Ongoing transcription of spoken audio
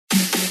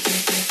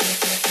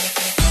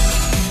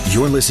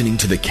You're listening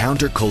to the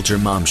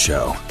Counterculture Mom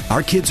Show.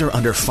 Our kids are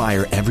under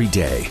fire every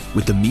day,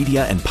 with the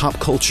media and pop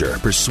culture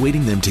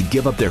persuading them to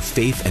give up their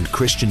faith and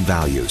Christian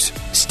values.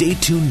 Stay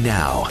tuned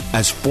now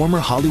as former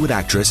Hollywood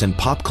actress and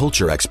pop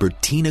culture expert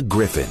Tina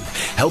Griffin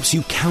helps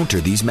you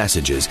counter these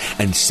messages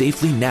and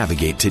safely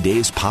navigate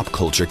today's pop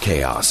culture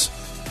chaos.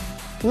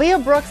 Leah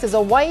Brooks is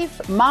a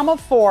wife, mom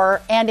of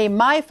four, and a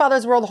My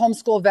Father's World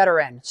homeschool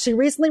veteran. She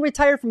recently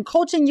retired from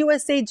coaching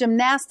USA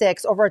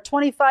Gymnastics over a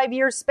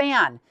 25-year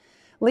span.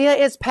 Leah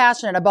is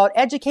passionate about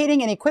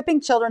educating and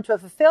equipping children to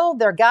fulfill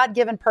their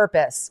God-given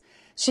purpose.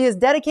 She is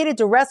dedicated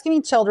to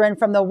rescuing children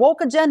from the woke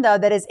agenda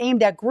that is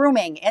aimed at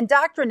grooming,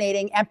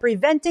 indoctrinating, and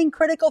preventing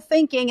critical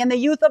thinking in the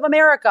youth of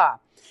America.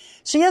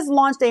 She has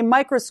launched a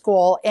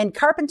microschool in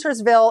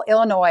Carpentersville,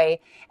 Illinois,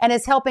 and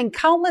is helping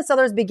countless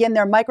others begin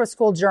their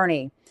microschool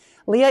journey.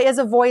 Leah is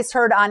a voice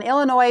heard on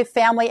Illinois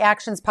Family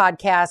Actions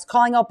podcast,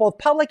 calling out both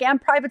public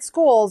and private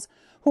schools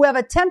who have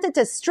attempted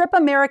to strip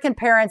American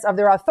parents of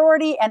their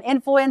authority and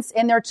influence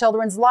in their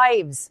children's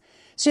lives.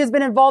 She has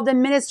been involved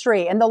in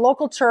ministry in the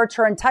local church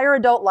her entire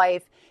adult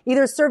life,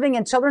 either serving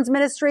in children's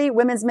ministry,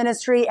 women's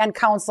ministry, and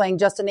counseling,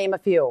 just to name a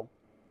few.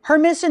 Her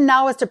mission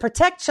now is to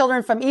protect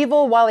children from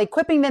evil while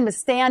equipping them to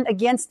stand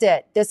against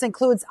it. This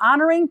includes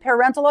honoring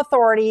parental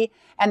authority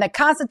and the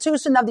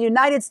Constitution of the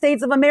United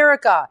States of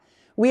America.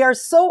 We are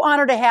so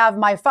honored to have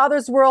My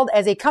Father's World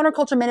as a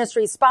counterculture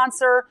ministry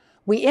sponsor.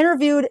 We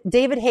interviewed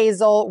David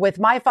Hazel with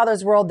My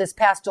Father's World this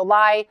past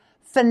July.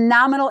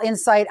 Phenomenal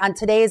insight on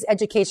today's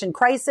education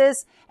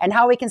crisis and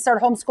how we can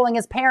start homeschooling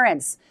as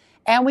parents.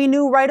 And we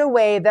knew right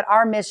away that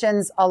our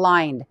missions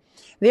aligned.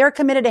 They are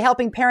committed to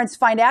helping parents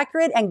find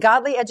accurate and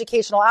godly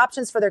educational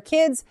options for their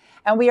kids,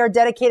 and we are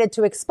dedicated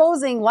to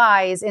exposing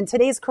lies in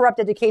today's corrupt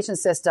education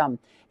system.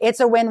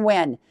 It's a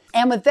win-win.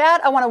 And with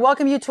that, I want to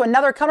welcome you to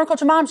another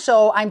Counterculture Mom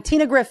Show. I'm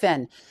Tina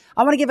Griffin.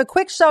 I want to give a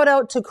quick shout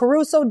out to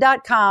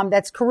Caruso.com.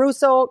 That's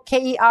Caruso,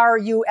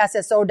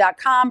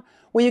 Kerusso.com,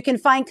 where you can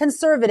find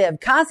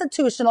conservative,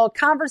 constitutional,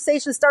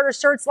 conversation starter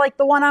shirts like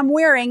the one I'm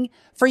wearing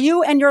for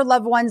you and your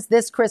loved ones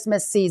this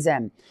Christmas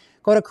season.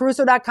 Go to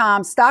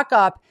Caruso.com, stock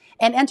up,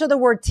 and enter the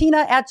word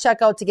Tina at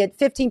checkout to get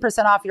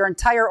 15% off your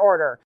entire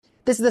order.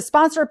 This is the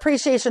Sponsor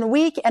Appreciation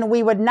Week, and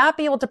we would not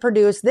be able to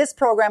produce this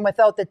program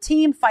without the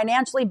team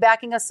financially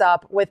backing us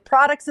up with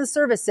products and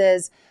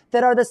services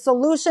that are the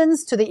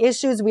solutions to the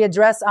issues we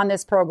address on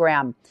this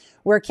program.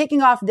 We're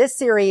kicking off this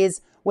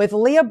series with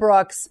Leah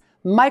Brooks,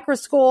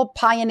 Microschool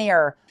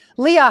Pioneer.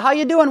 Leah, how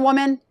you doing,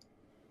 woman?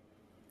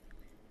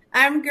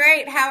 I'm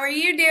great. How are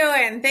you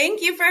doing?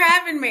 Thank you for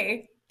having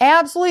me.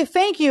 Absolutely.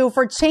 Thank you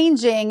for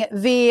changing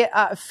the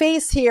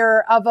face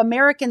here of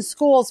American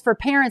schools for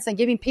parents and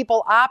giving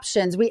people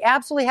options. We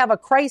absolutely have a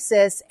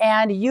crisis,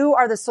 and you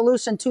are the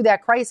solution to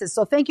that crisis.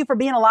 So thank you for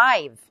being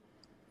alive.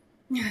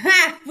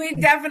 We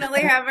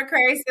definitely have a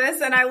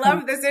crisis, and I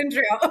love this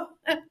intro.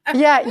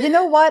 Yeah, you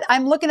know what?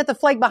 I'm looking at the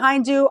flag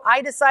behind you.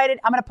 I decided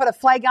I'm going to put a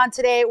flag on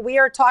today. We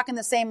are talking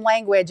the same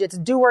language. It's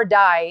do or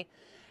die.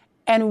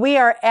 And we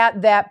are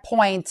at that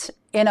point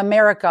in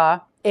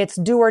America. It's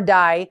do or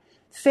die.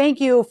 Thank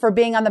you for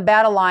being on the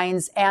battle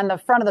lines and the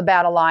front of the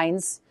battle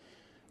lines.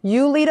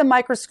 You lead a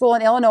microschool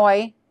in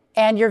Illinois,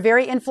 and you're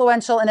very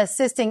influential in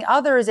assisting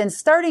others in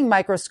starting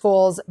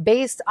microschools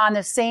based on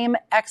the same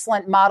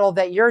excellent model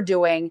that you're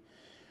doing.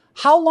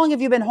 How long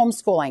have you been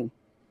homeschooling?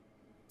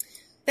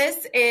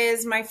 This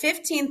is my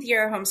 15th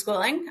year of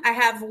homeschooling. I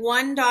have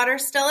one daughter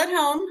still at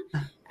home.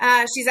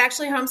 She's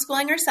actually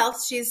homeschooling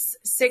herself. She's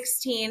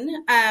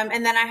 16.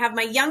 And then I have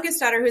my youngest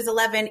daughter, who's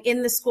 11,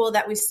 in the school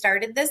that we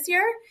started this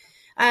year.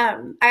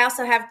 I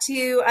also have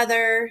two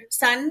other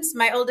sons.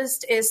 My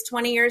oldest is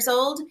 20 years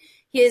old.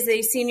 He is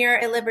a senior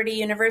at Liberty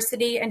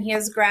University, and he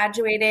is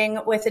graduating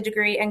with a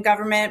degree in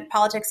government,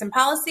 politics, and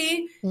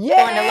policy.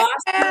 Yeah! Going to law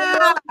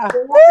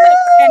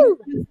school.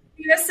 And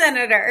be a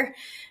senator.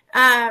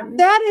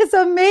 That is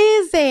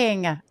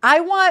amazing.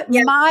 I want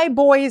my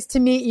boys to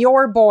meet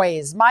your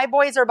boys. My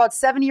boys are about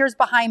 7 years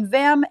behind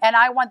them, and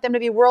I want them to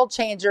be world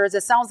changers.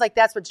 It sounds like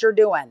that's what you're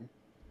doing.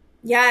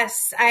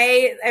 Yes,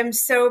 I am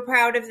so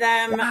proud of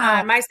them.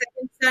 Wow. My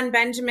second son,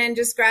 Benjamin,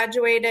 just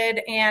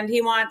graduated, and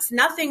he wants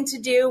nothing to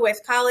do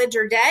with college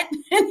or debt.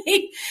 And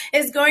he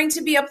is going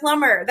to be a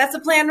plumber. That's a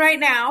plan right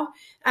now.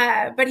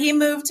 But he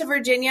moved to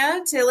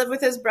Virginia to live with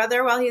his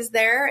brother while he's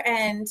there.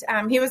 And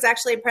he was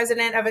actually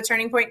president of a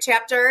Turning Point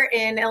chapter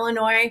in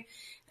Illinois.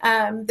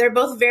 They're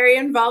both very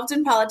involved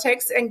in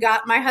politics and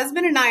got my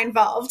husband and I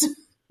involved.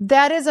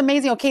 That is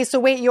amazing. Okay, so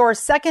wait, your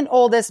second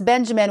oldest,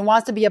 Benjamin,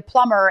 wants to be a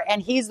plumber, and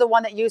he's the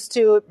one that used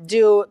to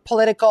do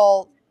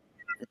political,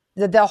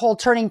 the whole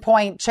Turning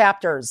Point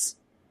chapters.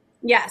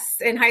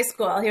 Yes, in high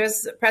school. He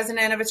was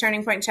president of a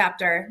Turning Point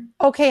chapter.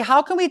 Okay,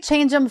 how can we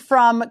change him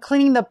from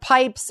cleaning the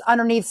pipes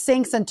underneath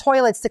sinks and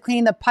toilets to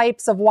cleaning the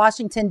pipes of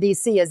Washington,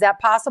 D.C.? Is that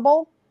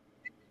possible?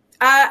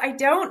 I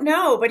don't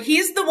know, but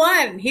he's the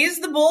one. He's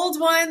the bold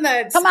one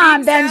that. Come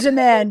on,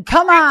 Benjamin.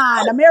 Come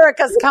on.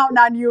 America's counting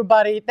on you,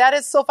 buddy. That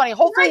is so funny.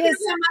 Hopefully his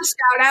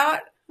shout out.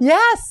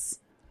 Yes.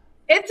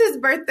 It's his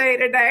birthday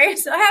today.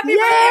 So happy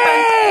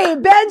Yay!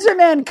 birthday,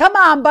 Benjamin. Come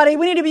on, buddy.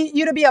 We need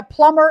you to be a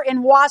plumber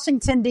in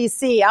Washington,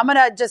 D.C. I'm going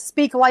to just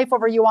speak life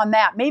over you on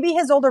that. Maybe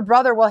his older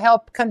brother will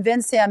help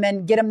convince him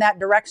and get him that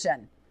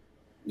direction.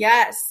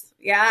 Yes.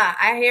 Yeah,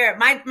 I hear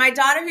it. My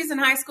daughter, who's in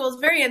high school, is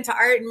very into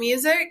art and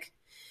music.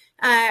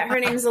 Her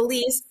name's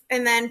Elise.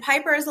 And then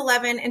Piper is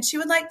 11, and she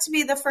would like to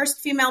be the first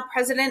female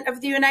president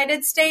of the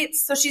United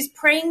States. So she's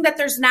praying that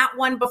there's not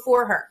one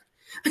before her.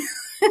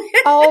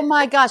 Oh,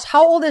 my gosh.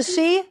 How old is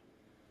she?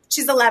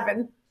 She's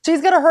 11.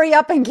 She's going to hurry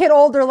up and get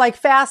older like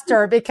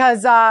faster because,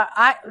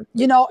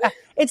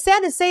 it's sad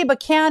to say, but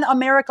can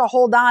America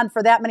hold on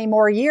for that many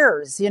more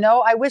years?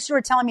 I wish you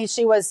were telling me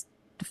she was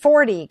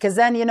 40 because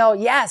then,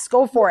 yes,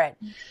 go for it.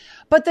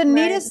 But the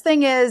neatest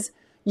thing is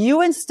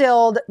you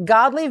instilled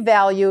godly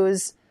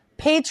values,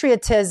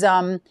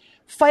 patriotism,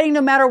 fighting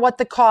no matter what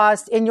the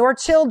cost in your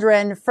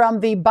children from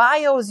the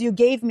bios you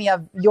gave me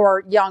of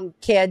your young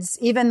kids,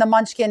 even the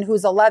Munchkin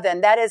who's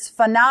 11. That is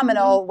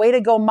phenomenal. Way to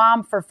go,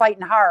 Mom, for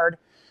fighting hard.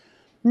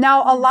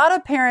 Now, a lot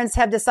of parents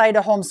have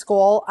decided to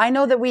homeschool. I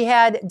know that we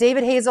had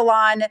David Hazel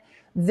on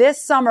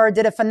this summer,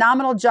 did a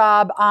phenomenal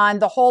job on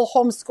the whole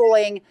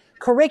homeschooling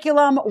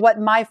curriculum, what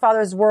My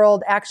Father's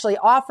World actually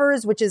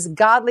offers, which is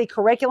godly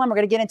curriculum. We're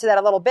going to get into that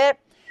a little bit.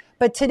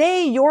 But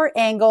today, your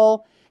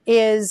angle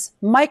is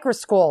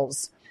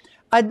microschools.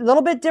 A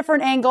little bit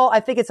different angle.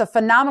 I think it's a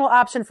phenomenal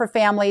option for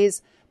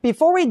families.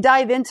 Before we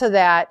dive into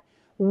that,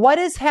 what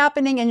is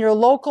happening in your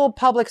local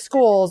public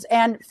schools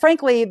and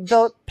frankly,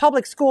 the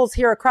public schools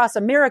here across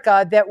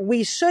America that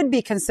we should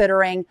be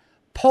considering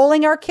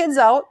pulling our kids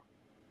out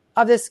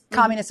of this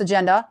communist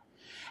agenda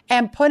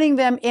and putting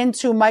them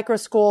into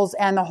microschools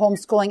and the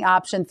homeschooling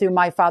option through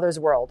My Father's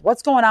World?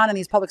 What's going on in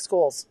these public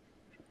schools?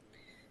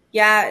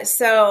 Yeah.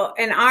 So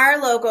in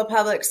our local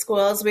public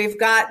schools, we've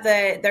got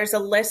there's a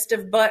list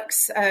of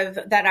books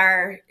that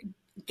are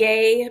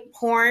gay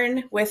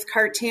porn with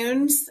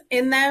cartoons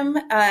in them,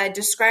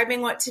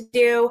 describing what to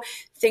do,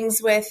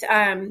 things with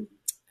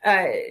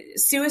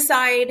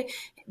suicide.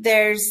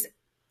 There's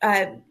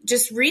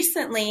just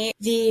recently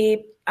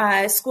the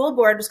school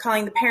board was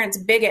calling the parents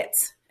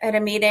bigots at a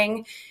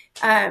meeting.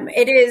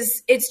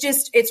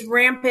 It's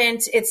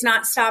rampant. It's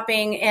not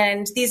stopping.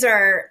 And these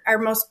are our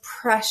most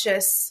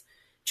precious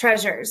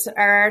treasures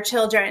are our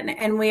children,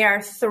 and we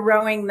are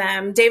throwing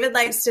them. David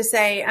likes to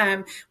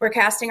say we're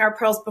casting our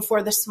pearls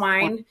before the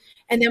swine,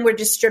 and then we're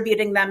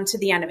distributing them to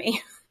the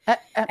enemy.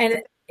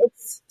 And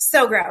it's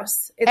so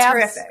gross. It's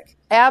horrific.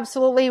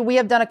 Absolutely. We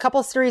have done a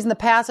couple series in the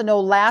past. I know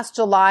last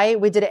July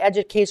we did an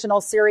educational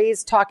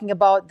series talking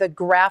about the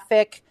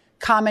graphic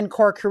Common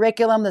Core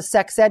curriculum, the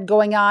sex ed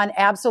going on.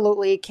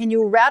 Absolutely. Can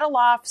you rattle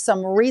off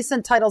some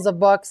recent titles of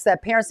books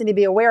that parents need to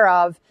be aware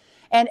of?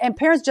 And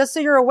parents, just so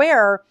you're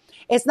aware,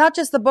 it's not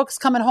just the books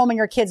coming home in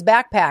your kids'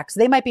 backpacks.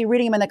 They might be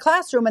reading them in the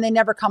classroom and they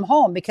never come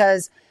home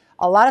because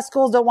a lot of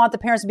schools don't want the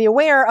parents to be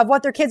aware of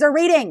what their kids are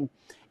reading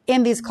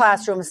in these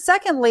classrooms.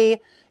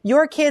 Secondly,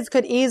 your kids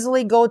could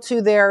easily go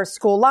to their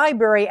school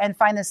library and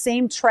find the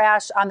same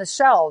trash on the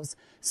shelves.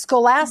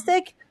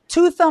 Scholastic,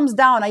 2 thumbs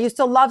down. I used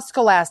to love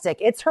Scholastic.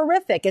 It's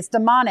horrific. It's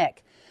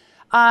demonic.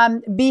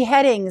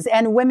 Beheadings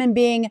and women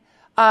being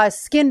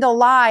skinned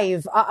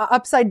alive,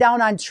 upside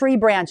down on tree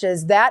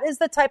branches. That is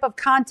the type of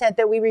content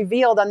that we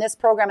revealed on this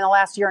program in the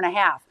last year and a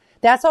half.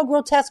 That's how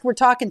grotesque we're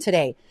talking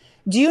today.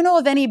 Do you know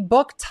of any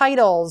book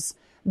titles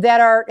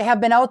that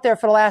have been out there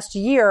for the last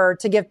year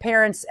to give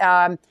parents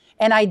an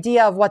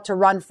idea of what to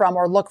run from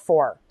or look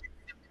for?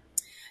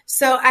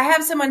 So I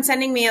have someone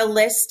sending me a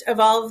list of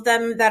all of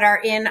them that are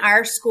in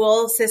our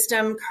school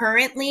system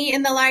currently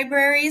in the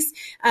libraries.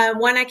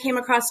 One I came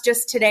across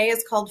just today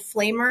is called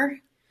Flamer.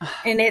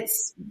 And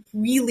it's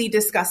really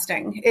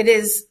disgusting. It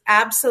is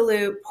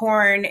absolute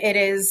porn.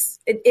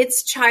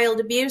 It's child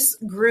abuse,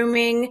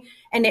 grooming,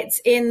 and it's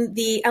in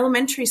the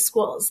elementary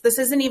schools. This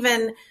isn't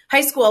even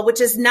high school, which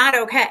is not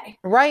okay.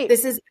 Right.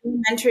 This is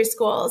elementary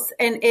schools.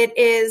 And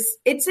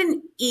it's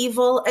an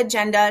evil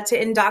agenda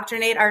to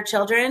indoctrinate our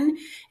children.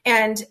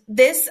 And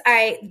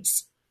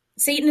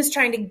Satan is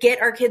trying to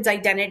get our kids'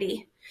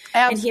 identity.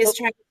 Absolutely. And he is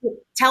trying to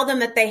tell them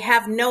that they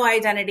have no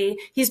identity.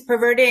 He's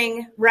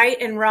perverting right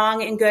and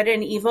wrong and good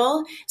and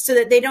evil so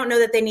that they don't know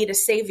that they need a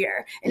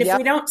savior. And if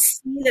we don't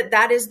see that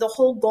that is the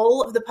whole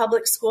goal of the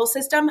public school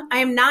system, I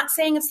am not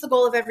saying it's the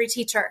goal of every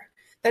teacher.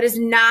 That is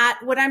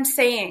not what I'm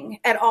saying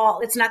at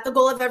all. It's not the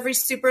goal of every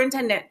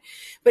superintendent,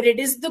 but it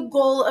is the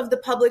goal of the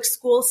public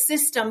school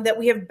system that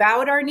we have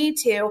bowed our knee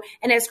to.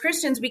 And as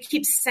Christians, we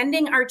keep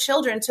sending our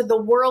children to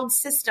the world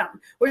system.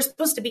 We're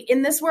supposed to be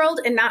in this world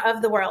and not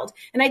of the world.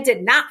 And I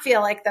did not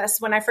feel like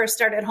this when I first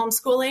started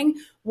homeschooling.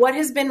 What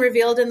has been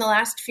revealed in the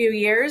last few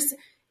years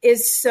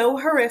is so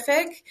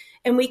horrific.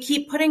 And we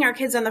keep putting our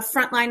kids on the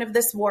front line of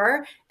this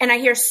war. And I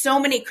hear so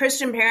many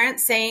Christian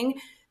parents saying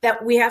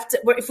that we have to,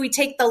 if we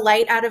take the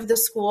light out of the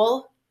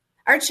school,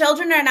 Our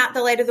children are not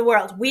the light of the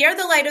world. We are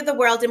the light of the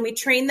world, and we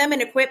train them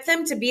and equip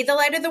them to be the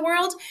light of the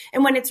world.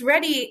 And when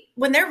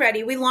they're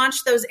ready, we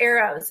launch those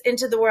arrows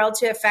into the world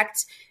to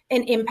affect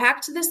and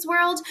impact this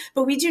world.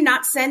 But we do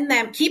not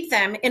keep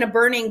them in a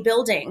burning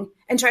building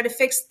and try to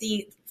fix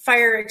the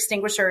fire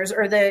extinguishers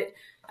or the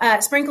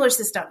sprinkler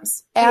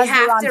systems. As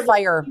they're on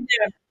fire.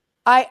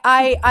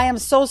 I am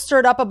so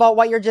stirred up about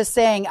what you're just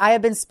saying. I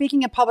have been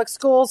speaking in public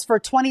schools for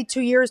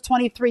 22 years,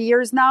 23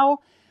 years now.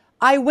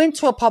 I went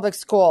to a public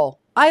school.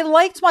 I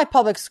liked my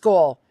public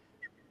school.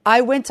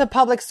 I went to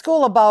public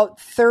school about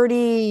 30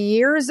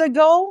 years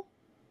ago,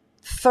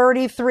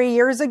 33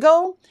 years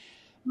ago.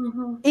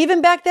 Mm-hmm.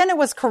 Even back then it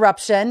was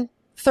corruption.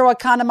 Throw a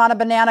condom on a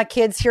banana,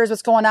 kids. Here's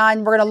what's going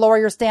on. We're going to lower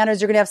your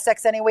standards. You're going to have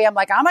sex anyway. I'm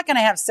like, I'm not going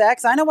to have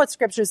sex. I know what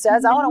scripture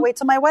says. I want to wait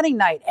till my wedding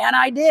night. And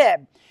I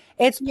did.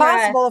 It's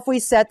possible if we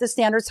set the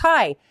standards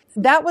high.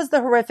 That was the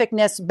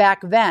horrificness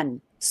back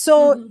then.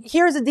 So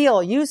here's the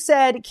deal. You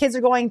said kids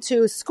are going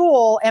to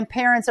school and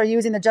parents are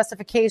using the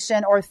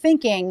justification or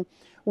thinking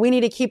we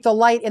need to keep the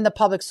light in the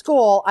public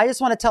school. I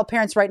just want to tell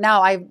parents right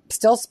now, I'm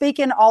still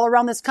speaking all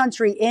around this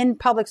country in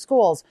public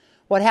schools.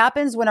 What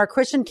happens when our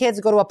Christian kids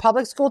go to a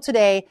public school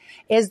today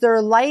is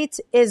their light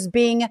is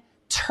being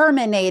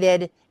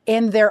terminated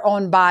in their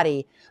own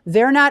body.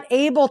 They're not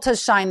able to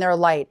shine their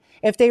light.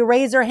 If they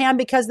raise their hand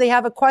because they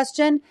have a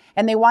question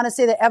and they want to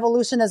say that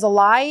evolution is a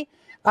lie,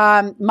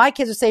 my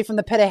kids would say from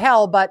the pit of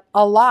hell, but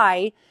a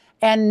lie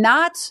and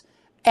not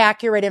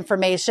accurate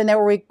information that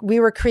we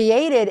were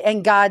created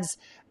in God's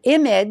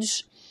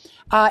image.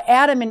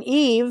 Adam and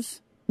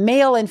Eve,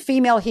 male and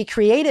female, he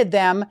created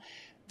them.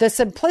 The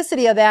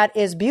simplicity of that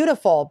is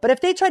beautiful. But if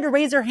they tried to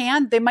raise their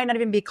hand, they might not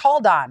even be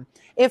called on.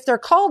 If they're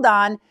called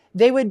on,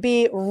 they would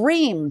be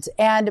reamed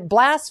and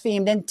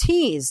blasphemed and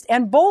teased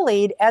and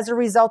bullied as a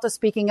result of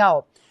speaking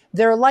out.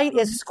 Their light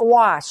is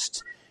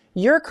squashed.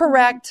 You're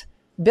correct.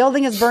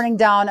 Building is burning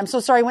down. I'm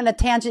so sorry. I went on a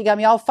tangent. You got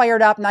me all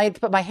fired up. Now I have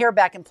to put my hair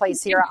back in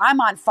place here. I'm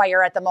on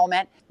fire at the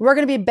moment. We're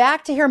going to be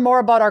back to hear more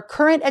about our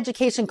current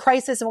education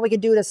crisis and what we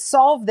can do to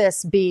solve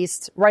this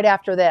beast right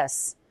after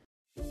this.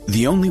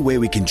 The only way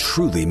we can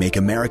truly make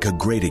America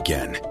great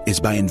again is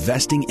by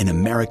investing in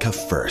America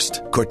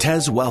first.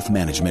 Cortez Wealth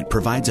Management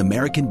provides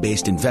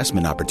American-based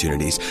investment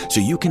opportunities so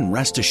you can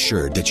rest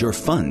assured that your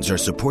funds are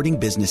supporting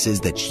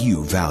businesses that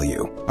you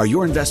value. Are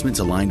your investments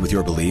aligned with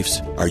your beliefs?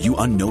 Are you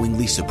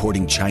unknowingly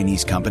supporting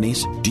Chinese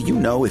companies? Do you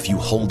know if you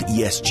hold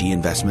ESG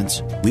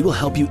investments? We will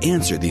help you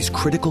answer these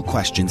critical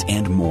questions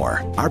and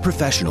more. Our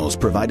professionals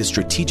provide a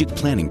strategic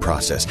planning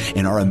process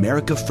in our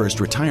America First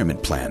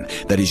retirement plan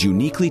that is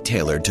uniquely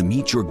tailored to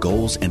meet your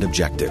goals and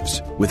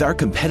objectives. With our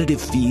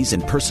competitive fees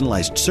and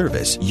personalized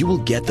service, you will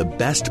get the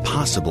best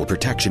possible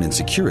protection and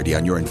security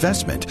on your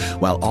investment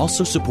while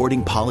also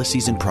supporting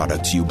policies and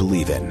products you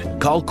believe in.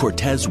 Call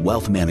Cortez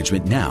Wealth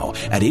Management now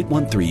at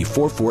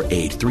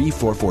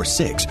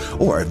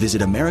 813-448-3446 or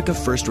visit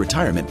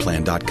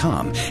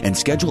AmericaFirstRetirementPlan.com and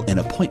schedule an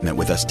appointment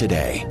with us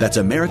today. That's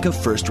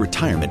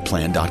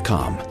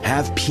AmericaFirstRetirementPlan.com.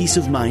 Have peace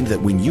of mind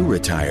that when you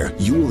retire,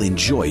 you will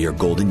enjoy your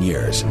golden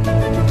years.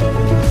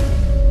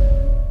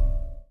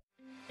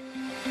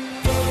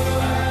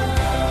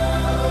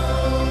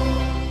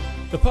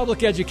 The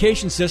public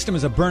education system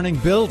is a burning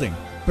building,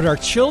 but our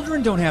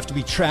children don't have to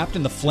be trapped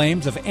in the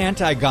flames of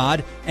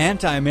anti-God,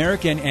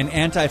 anti-American, and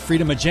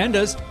anti-freedom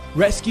agendas.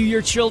 Rescue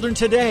your children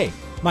today.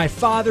 My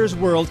Father's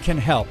World can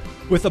help.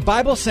 With a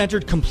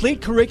Bible-centered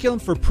complete curriculum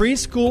for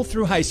preschool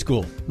through high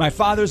school, My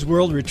Father's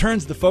World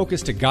returns the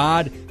focus to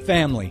God,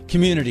 family,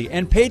 community,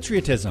 and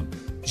patriotism.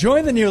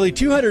 Join the nearly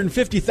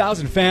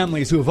 250,000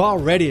 families who have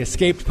already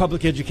escaped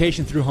public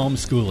education through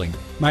homeschooling.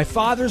 My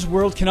Father's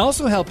World can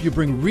also help you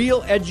bring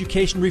real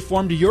education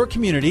reform to your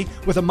community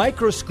with a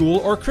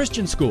microschool or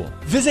Christian school.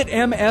 Visit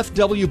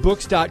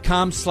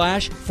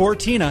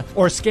mfwbooks.com/Fortina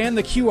or scan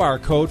the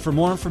QR code for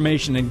more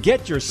information and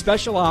get your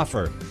special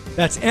offer.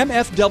 That's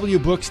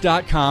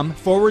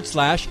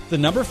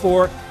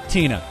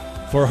mfwbooks.com/4Tina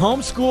for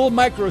homeschool,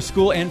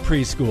 microschool, and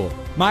preschool.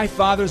 My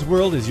Father's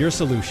World is your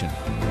solution.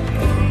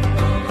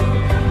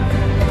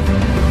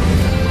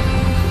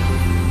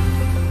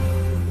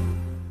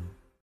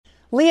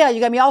 Leah, you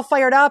got me all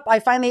fired up. I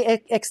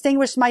finally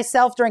extinguished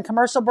myself during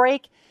commercial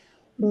break.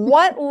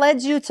 What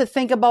led you to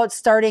think about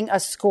starting a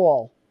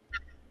school?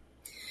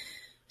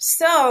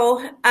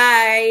 So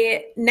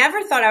I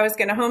never thought I was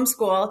going to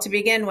homeschool to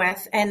begin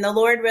with. And the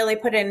Lord really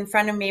put it in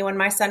front of me when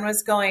my son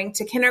was going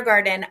to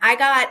kindergarten. I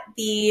got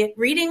the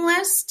reading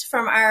list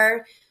from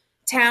our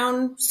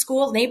town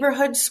school,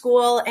 neighborhood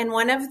school. And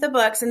one of the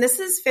books, and this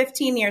is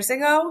 15 years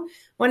ago,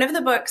 one of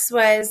the books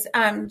was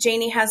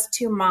Janie Has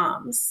Two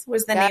Moms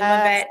was the name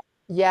of it.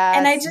 Yes.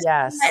 And I just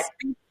thought, I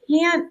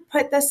can't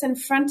put this in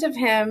front of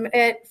him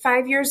at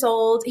 5 years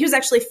old. He was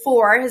actually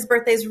 4. His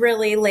birthday's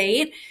really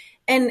late.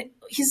 And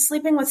he's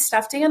sleeping with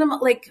stuffed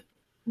animals. Like,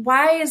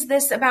 why is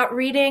this about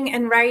reading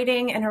and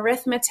writing and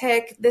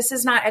arithmetic? This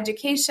is not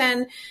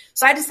education.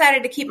 So I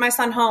decided to keep my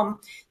son home,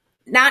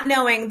 not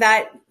knowing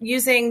that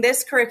using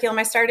this curriculum,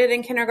 I started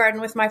in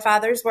kindergarten with My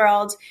Father's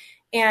World,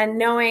 and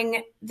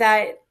knowing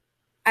that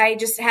I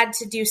just had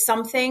to do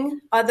something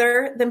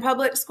other than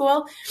public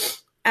school.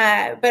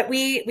 But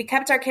we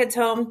kept our kids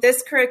home.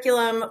 This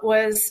curriculum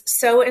was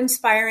so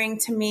inspiring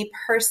to me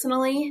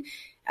personally.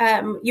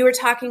 You were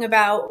talking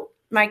about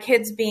my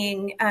kids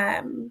being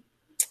an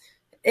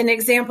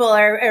example,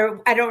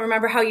 or I don't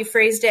remember how you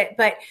phrased it,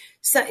 but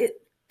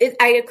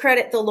I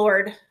credit the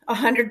Lord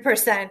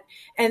 100%.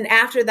 And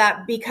after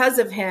that, because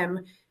of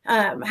him,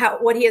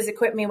 what he has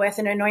equipped me with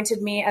and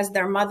anointed me as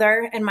their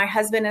mother and my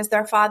husband as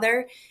their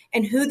father,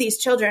 and who these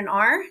children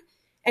are,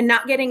 and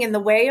not getting in the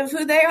way of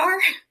who they are,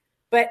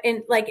 but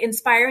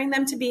inspiring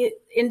them to be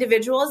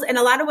individuals. And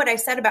a lot of what I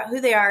said about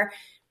who they are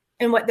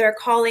and what their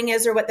calling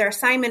is or what their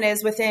assignment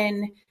is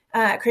within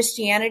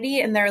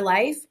Christianity in their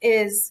life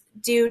is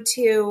due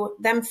to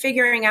them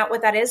figuring out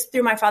what that is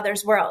through my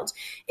Father's world.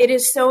 It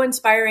is so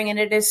inspiring and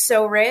it is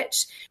so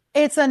rich.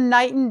 It's a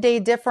night and day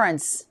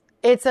difference.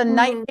 It's a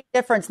night and day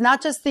difference,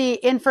 not just the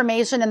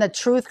information and the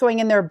truth going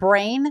in their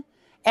brain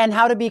and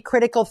how to be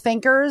critical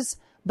thinkers,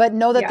 but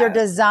know that they're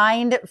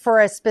designed for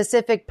a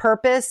specific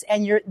purpose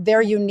and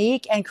they're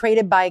unique and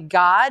created by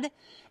God.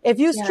 If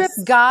you strip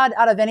God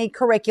out of any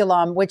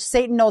curriculum, which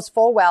Satan knows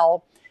full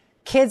well,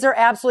 kids are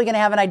absolutely going to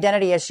have an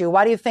identity issue.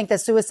 Why do you think the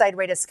suicide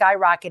rate is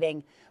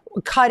skyrocketing?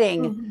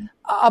 Cutting,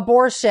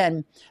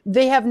 abortion.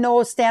 They have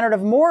no standard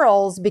of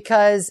morals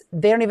because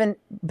they don't even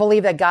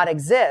believe that God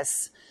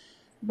exists.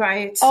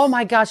 Right. Oh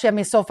my gosh, you have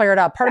me so fired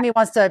up. Part of me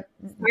wants to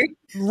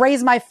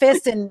raise my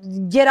fist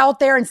and get out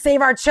there and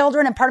save our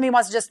children. And part of me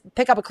wants to just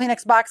pick up a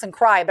Kleenex box and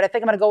cry. But I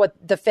think I'm going to go with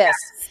the fist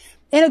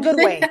in a good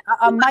way,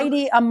 a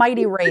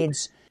mighty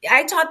rage.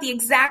 I taught the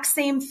exact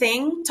same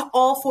thing to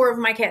all 4 of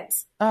my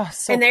kids. Oh,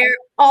 so and they're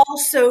all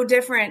so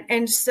different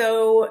and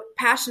so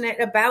passionate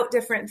about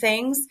different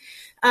things.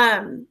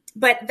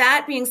 But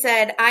that being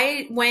said,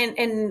 I went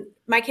and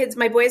my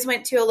boys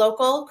went to a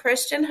local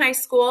Christian high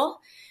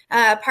school,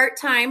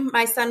 part-time.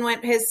 My son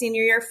went his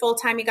senior year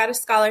full-time. He got a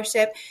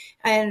scholarship,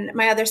 and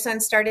my other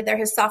son started there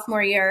his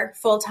sophomore year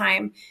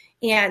full-time.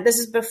 And this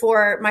is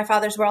before my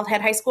Father's World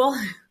had high school.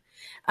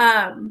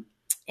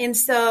 And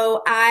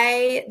so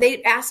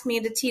they asked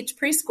me to teach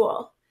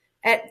preschool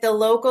at the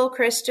local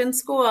Christian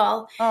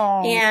school.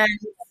 Oh. And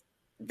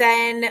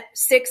then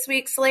 6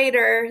 weeks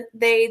later,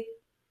 they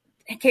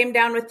came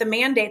down with the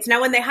mandates. Now,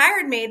 when they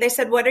hired me, they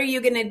said, what are you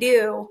going to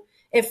do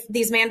if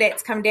these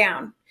mandates come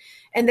down?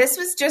 And this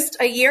was just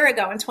a year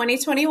ago in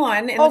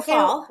 2021 in the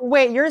fall.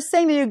 Wait, you're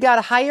saying that you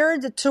got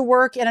hired to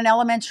work in an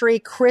elementary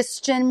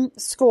Christian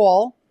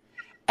school,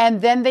 and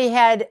then they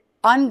had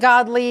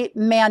ungodly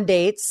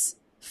mandates.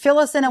 Fill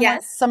us in on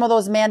what some of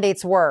those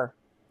mandates were.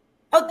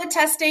 Oh, the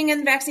testing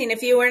and vaccine.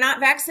 If you were not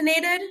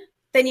vaccinated,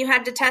 then you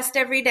had to test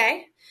every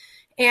day.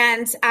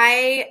 And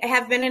I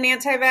have been an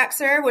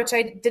anti-vaxxer, which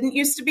I didn't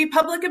used to be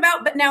public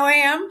about, but now I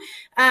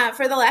am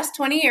for the last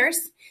 20 years.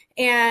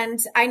 And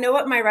I know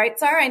what my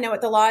rights are. I know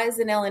what the law is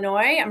in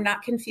Illinois. I'm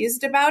not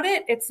confused about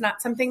it. It's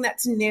not something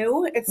that's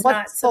new. It's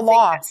not something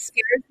that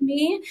scares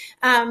me.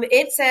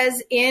 It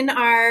says in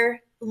our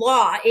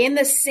law, in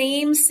the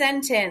same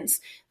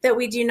sentence, that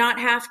we do not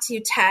have to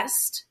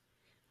test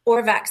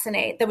or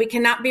vaccinate, that we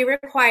cannot be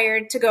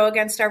required to go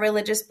against our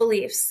religious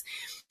beliefs.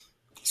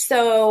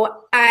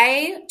 So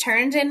I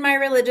turned in my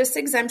religious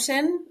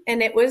exemption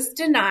and it was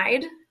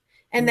denied.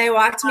 And they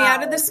walked me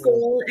out of the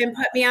school and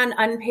put me on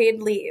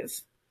unpaid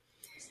leave.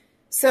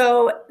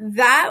 So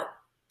that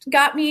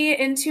got me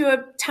into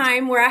a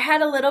time where I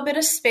had a little bit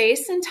of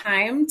space and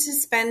time to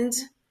spend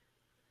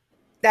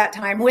that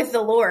time with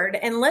the Lord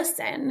and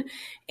listen.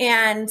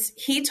 And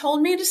he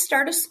told me to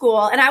start a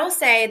school. And I will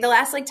say the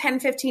last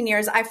 10, 15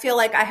 years, I feel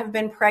like I have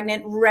been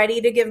pregnant,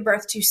 ready to give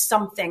birth to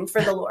something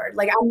for the Lord.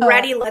 Like I'm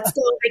ready. Let's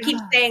go. I keep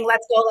saying,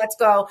 let's go, let's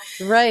go.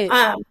 Right.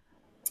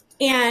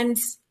 And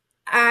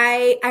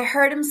I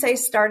heard him say,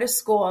 start a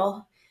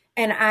school.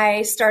 And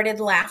I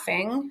started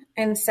laughing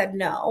and said,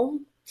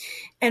 no.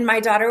 And my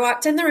daughter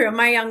walked in the room,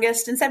 my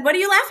youngest, and said, what are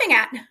you laughing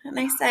at? And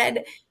I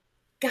said,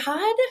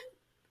 God.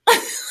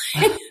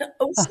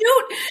 Oh,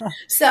 shoot.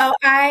 So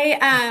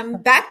I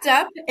backed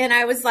up and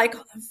I was like,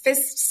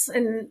 fists,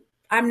 and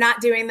I'm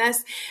not doing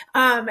this.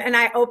 And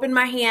I opened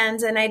my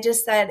hands and I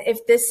just said,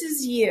 if this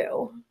is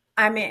you,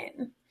 I'm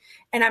in.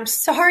 And I'm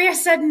sorry I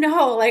said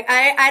no.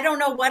 I don't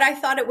know what I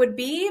thought it would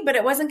be, but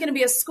it wasn't going to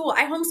be a school.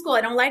 I homeschool.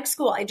 I don't like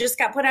school. I just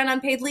got put on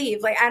unpaid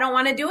leave. I don't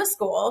want to do a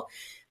school.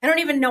 I don't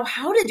even know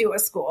how to do a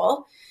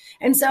school.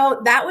 And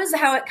so that was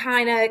how it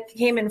kind of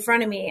came in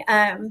front of me.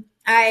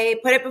 I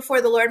put it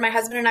before the Lord. My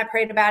husband and I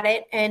prayed about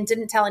it and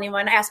didn't tell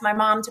anyone. I asked my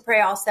mom to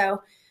pray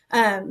also.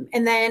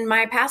 And then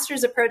my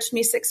pastors approached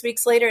me 6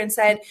 weeks later and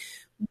said,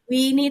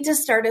 we need to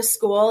start a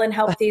school and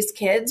help these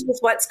kids with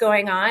what's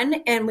going on.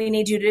 And we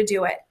need you to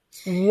do it.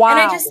 Wow. And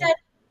I just said,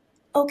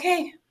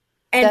 okay.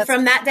 And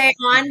from that day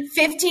on,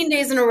 15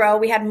 days in a row,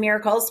 we had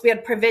miracles. We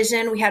had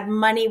provision. We had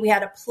money. We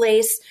had a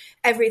place,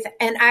 everything.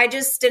 And I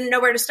just didn't know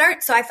where to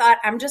start. So I thought,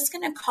 I'm just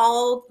going to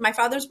call my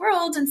Father's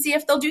World and see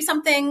if they'll do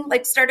something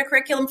like start a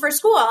curriculum for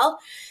school.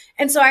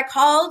 And so I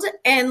called,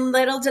 and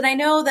little did I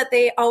know that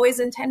they always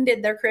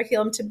intended their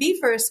curriculum to be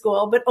for a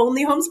school, but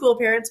only homeschool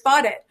parents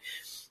bought it.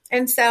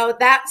 And so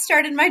that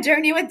started my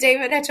journey with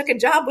David. I took a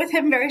job with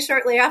him very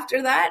shortly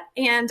after that.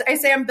 And I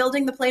say I'm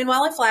building the plane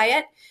while I fly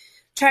it,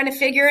 trying to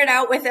figure it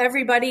out with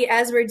everybody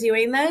as we're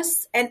doing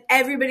this. And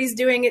everybody's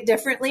doing it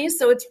differently.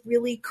 So it's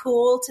really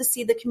cool to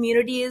see the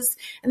communities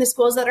and the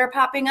schools that are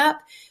popping up.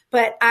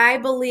 But I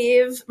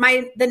believe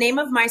the name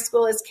of my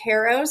school is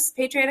Kairos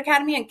Patriot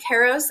Academy. And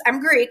Kairos, I'm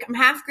Greek, I'm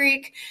half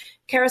Greek.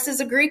 Kairos is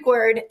a Greek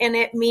word, and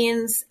it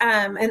means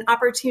an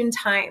opportune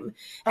time.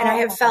 And I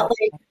have felt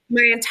like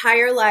my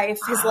entire life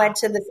has led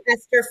to this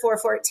Esther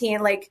 4:14,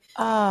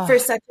 for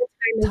such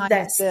a time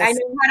as this. I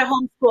know how to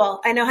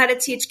homeschool. I know how to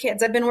teach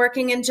kids. I've been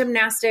working in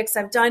gymnastics.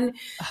 I've done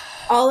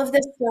all of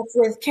this stuff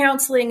with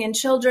counseling and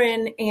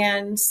children,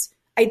 and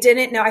I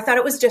didn't know. I thought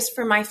it was just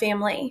for my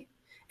family,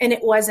 and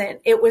it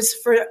wasn't. It was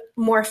for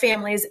more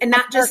families, and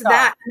not just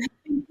that.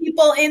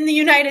 People in the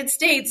United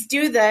States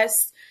do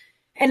this.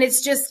 And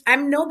it's just,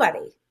 I'm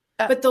nobody,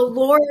 but the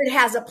Lord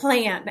has a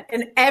plan,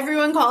 and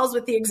everyone calls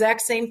with the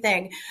exact same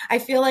thing. I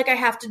feel like I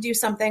have to do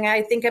something.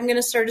 I think I'm going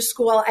to start a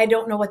school. I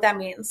don't know what that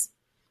means.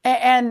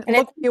 And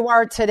look who you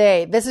are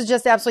today. This is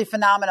just absolutely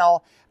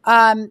phenomenal.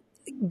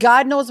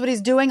 God knows what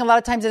he's doing. A lot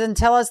of times he doesn't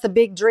tell us the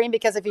big dream,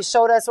 because if he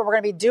showed us what we're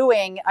going to be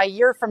doing a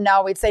year from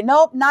now, we'd say,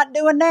 nope, not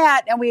doing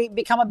that. And we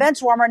become a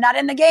bench warmer, not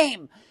in the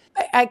game.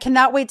 I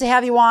cannot wait to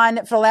have you on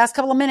for the last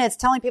couple of minutes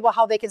telling people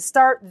how they can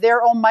start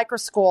their own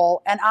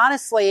microschool. And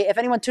honestly, if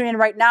anyone tuning in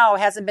right now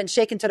hasn't been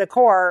shaken to the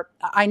core,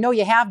 I know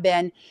you have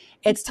been.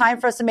 It's time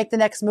for us to make the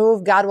next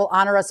move. God will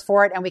honor us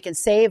for it, and we can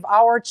save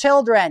our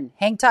children.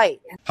 Hang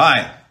tight.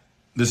 Hi,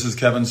 this is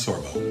Kevin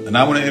Sorbo, and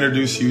I want to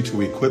introduce you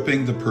to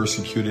Equipping the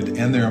Persecuted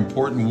and their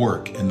important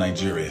work in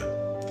Nigeria.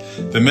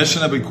 The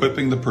mission of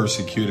Equipping the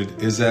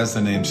Persecuted is, as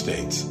the name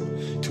states,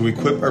 to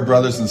equip our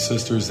brothers and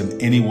sisters in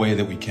any way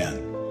that we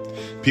can.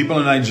 People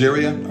in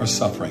Nigeria are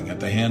suffering at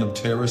the hand of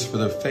terrorists for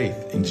their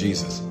faith in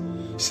Jesus.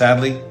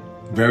 Sadly,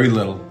 very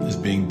little is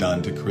being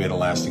done to create a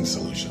lasting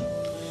solution.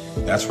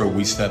 That's where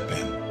we step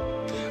in.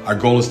 Our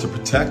goal is to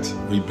protect,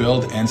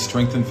 rebuild, and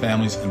strengthen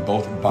families in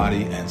both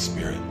body and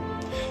spirit.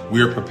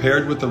 We are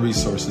prepared with the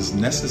resources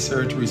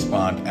necessary to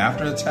respond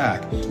after an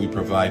attack. We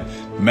provide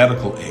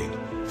medical aid,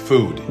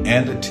 food,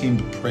 and a team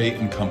to pray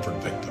and comfort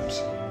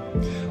victims.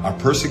 Our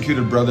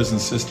persecuted brothers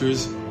and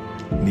sisters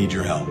need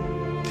your help.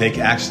 Take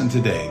action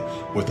today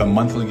with a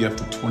monthly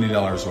gift of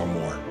 $20 or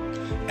more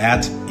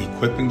at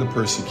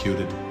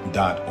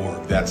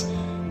equippingthepersecuted.org. That's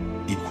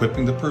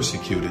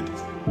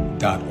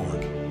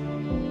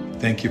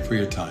equippingthepersecuted.org. Thank you for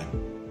your time.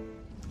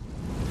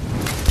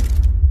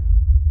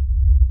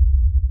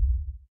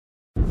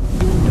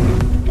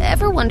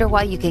 Ever wonder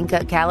why you can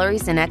cut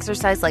calories and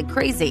exercise like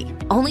crazy,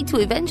 only to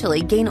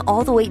eventually gain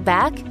all the weight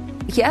back?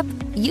 Yep,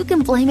 you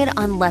can blame it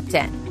on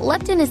leptin.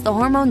 Leptin is the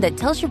hormone that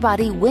tells your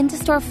body when to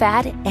store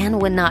fat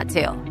and when not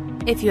to.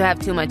 If you have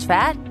too much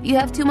fat, you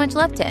have too much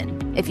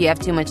leptin. If you have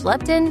too much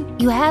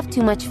leptin, you have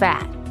too much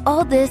fat.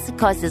 All this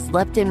causes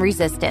leptin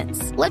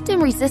resistance.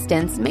 Leptin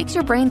resistance makes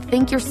your brain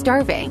think you're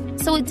starving,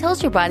 so it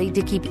tells your body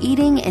to keep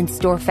eating and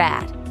store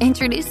fat.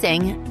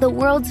 Introducing the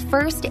world's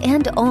first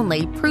and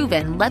only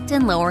proven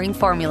leptin-lowering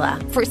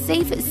formula for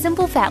safe,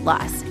 simple fat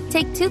loss.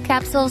 Take 2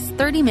 capsules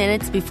 30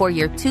 minutes before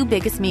your 2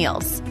 biggest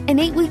meals. In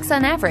 8 weeks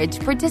on average,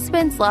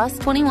 participants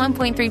lost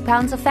 21.3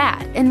 pounds of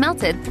fat and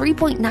melted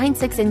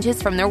 3.96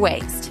 inches from their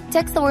waist.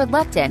 Text the word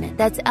leptin,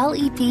 that's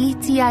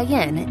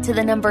LEPTIN, to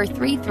the number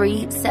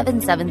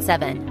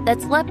 33777.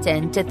 That's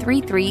leptin to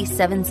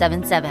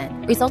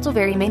 33777. Results will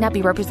vary and may not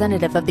be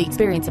representative of the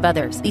experience of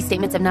others. These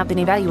statements have not been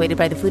evaluated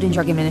by the Food and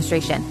Drug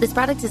Administration. This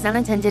product is not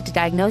intended to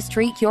diagnose,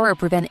 treat, cure, or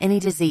prevent any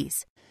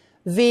disease.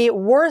 The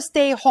worst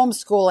day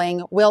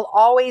homeschooling will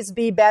always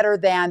be better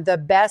than the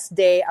best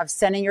day of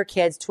sending your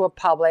kids to a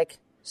public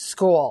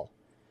school.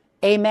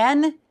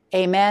 Amen,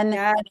 amen,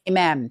 and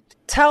amen.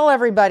 Tell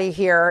everybody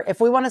here,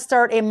 if we want to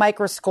start a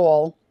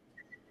microschool,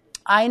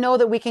 I know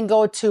that we can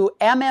go to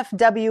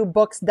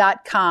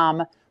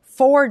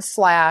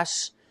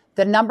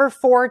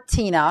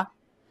mfwbooks.com/4Tina.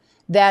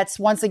 That's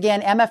once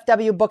again,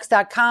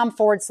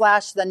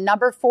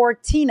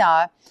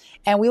 mfwbooks.com/4Tina.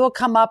 And we will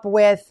come up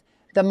with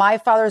the My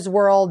Father's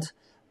World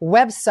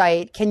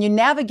website. Can you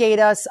navigate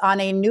us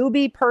on a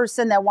newbie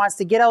person that wants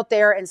to get out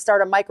there and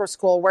start a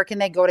microschool? Where can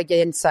they go to get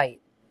insight?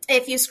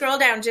 If you scroll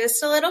down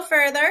just a little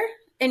further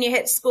and you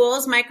hit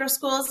schools,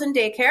 microschools, and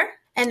daycare,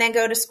 and then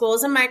go to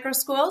schools and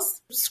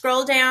microschools,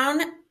 scroll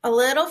down a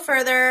little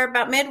further,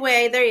 about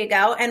midway, there you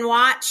go, and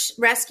watch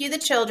Rescue the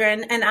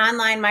Children, an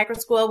online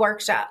microschool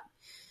workshop.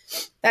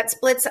 That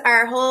splits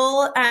our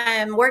whole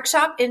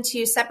workshop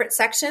into separate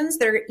sections.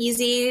 They're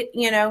easy,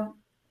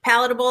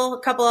 palatable, a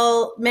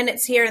couple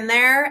minutes here and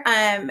there.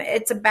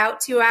 It's about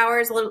 2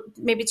 hours,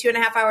 maybe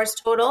 2.5 hours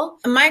total.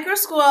 A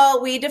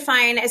microschool we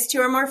define as 2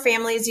 or more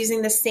families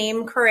using the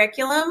same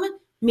curriculum,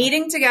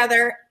 meeting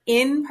together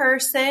in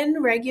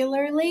person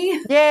regularly.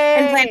 Yay!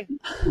 And plan to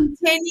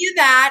continue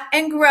that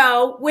and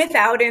grow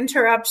without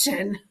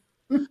interruption.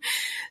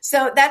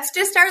 So that's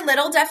just our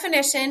little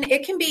definition.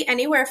 It can be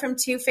anywhere from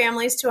 2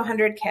 families to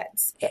 100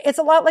 kids. It's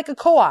a lot like a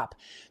co-op.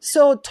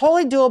 So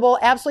totally doable,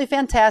 absolutely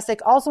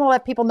fantastic. Also want to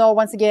let people know,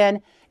 once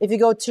again, if you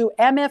go to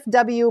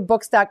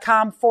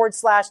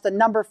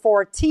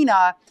mfwbooks.com/4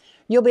 Tina,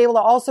 you'll be able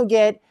to also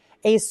get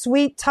a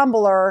sweet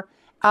tumbler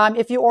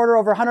if you order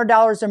over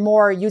 $100 or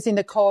more using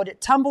the code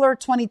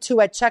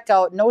Tumbler22 at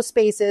checkout. No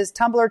spaces,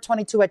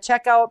 Tumbler22 at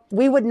checkout.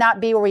 We would not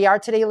be where we are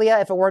today,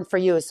 Leah, if it weren't for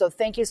you. So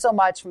thank you so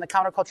much from the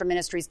Counterculture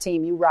Ministries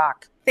team. You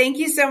rock. Thank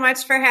you so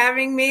much for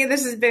having me.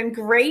 This has been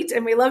great,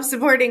 and we love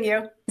supporting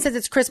you. Since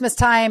it's Christmas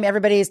time,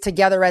 everybody's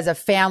together as a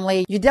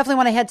family. You definitely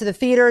want to head to the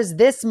theaters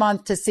this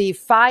month to see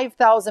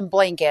 5,000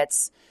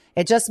 Blankets.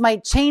 It just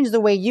might change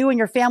the way you and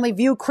your family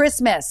view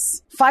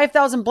Christmas.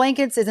 5,000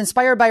 Blankets is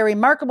inspired by a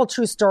remarkable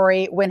true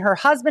story. When her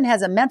husband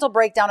has a mental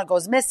breakdown and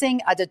goes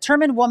missing, a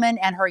determined woman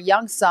and her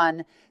young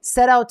son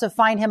set out to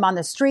find him on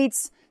the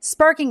streets,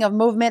 sparking a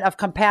movement of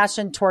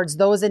compassion towards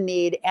those in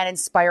need and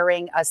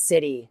inspiring a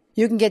city.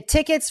 You can get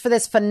tickets for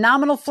this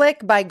phenomenal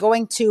flick by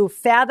going to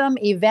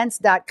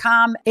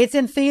fathomevents.com. It's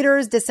in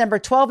theaters December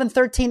 12 and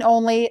 13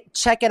 only.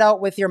 Check it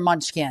out with your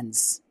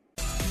munchkins.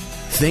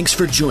 Thanks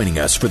for joining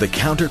us for the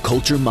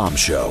Counterculture Mom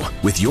Show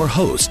with your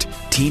host,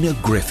 Tina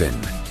Griffin.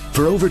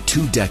 For over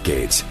 2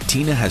 decades,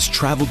 Tina has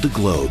traveled the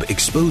globe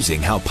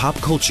exposing how pop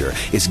culture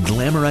is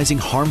glamorizing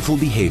harmful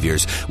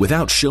behaviors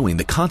without showing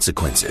the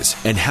consequences,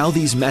 and how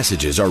these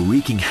messages are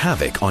wreaking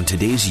havoc on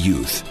today's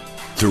youth.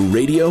 Through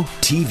radio,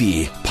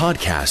 TV,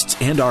 podcasts,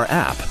 and our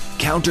app,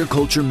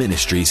 Counterculture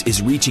Ministries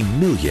is reaching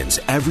millions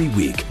every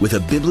week with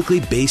a biblically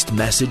based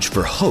message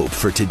for hope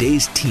for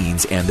today's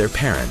teens and their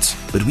parents.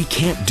 But we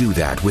can't do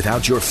that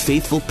without your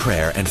faithful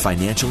prayer and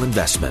financial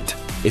investment.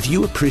 If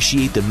you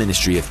appreciate the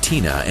ministry of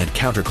Tina and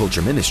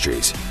Counterculture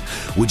Ministries,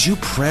 would you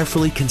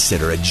prayerfully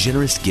consider a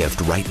generous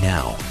gift right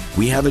now?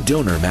 We have a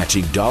donor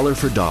matching dollar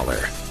for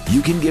dollar.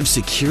 You can give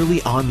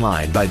securely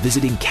online by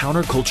visiting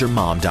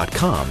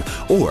counterculturemom.com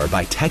or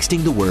by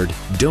texting the word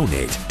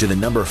donate to the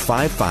number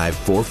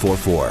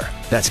 55444.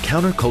 That's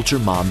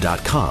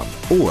counterculturemom.com,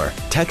 or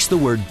text the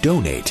word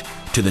donate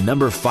to the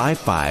number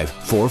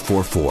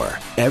 55444.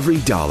 Every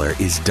dollar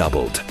is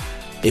doubled.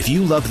 If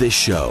you love this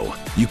show,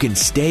 you can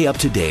stay up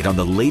to date on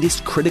the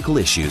latest critical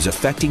issues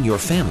affecting your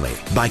family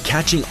by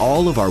catching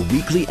all of our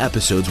weekly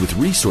episodes with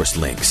resource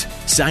links,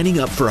 signing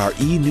up for our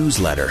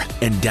e-newsletter,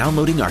 and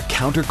downloading our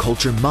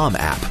Counterculture Mom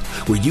app,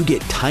 where you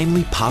get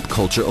timely pop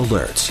culture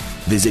alerts.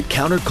 Visit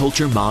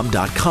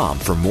counterculturemom.com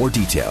for more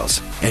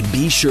details. And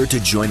be sure to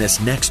join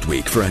us next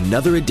week for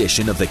another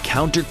edition of the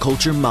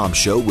Counterculture Mom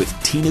Show with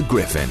Tina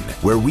Griffin,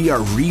 where we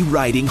are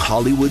rewriting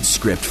Hollywood's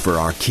script for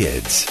our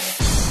kids.